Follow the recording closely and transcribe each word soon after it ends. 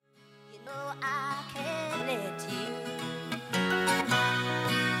know I can't let you.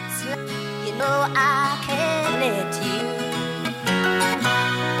 You know I can't let you.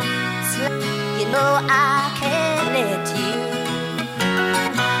 You know I can't let you.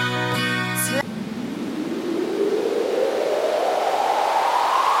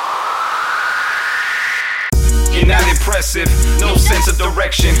 You're not impressive, no sense of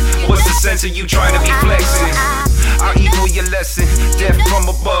direction. What's the sense of you trying to be flexing? I'll equal your lesson, death from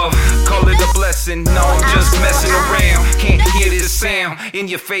above, call it a blessing. No, I'm just messing around, can't hear this sound in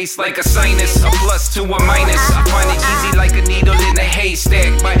your face like a sinus, a plus to a minus. I find it easy like a needle in a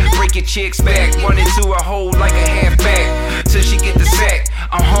haystack. Might break your chick's back, run into a hole like a halfback, till she get the sack.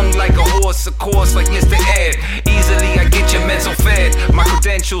 I'm hung like a horse, of course, like Mr. Ed. Easily I get your mental fed. My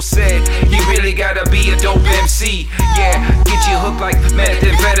credentials said, you really gotta be a dope MC. Yeah, get you hooked like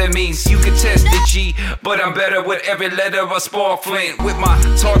methamphetamines. You can test it, G, but I'm better with every letter of spark flint. With my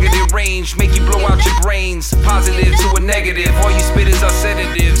targeted range, make you blow out your brains. Positive to a negative, all you spitters are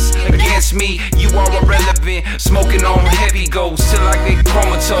sedatives. Against me, you are irrelevant. Smoking on heavy ghosts till I get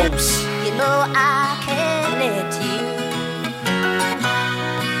comatose. You know I can't let you.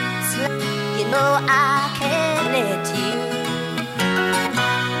 You know I can't let you.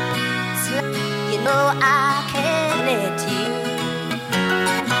 You know I can't let you.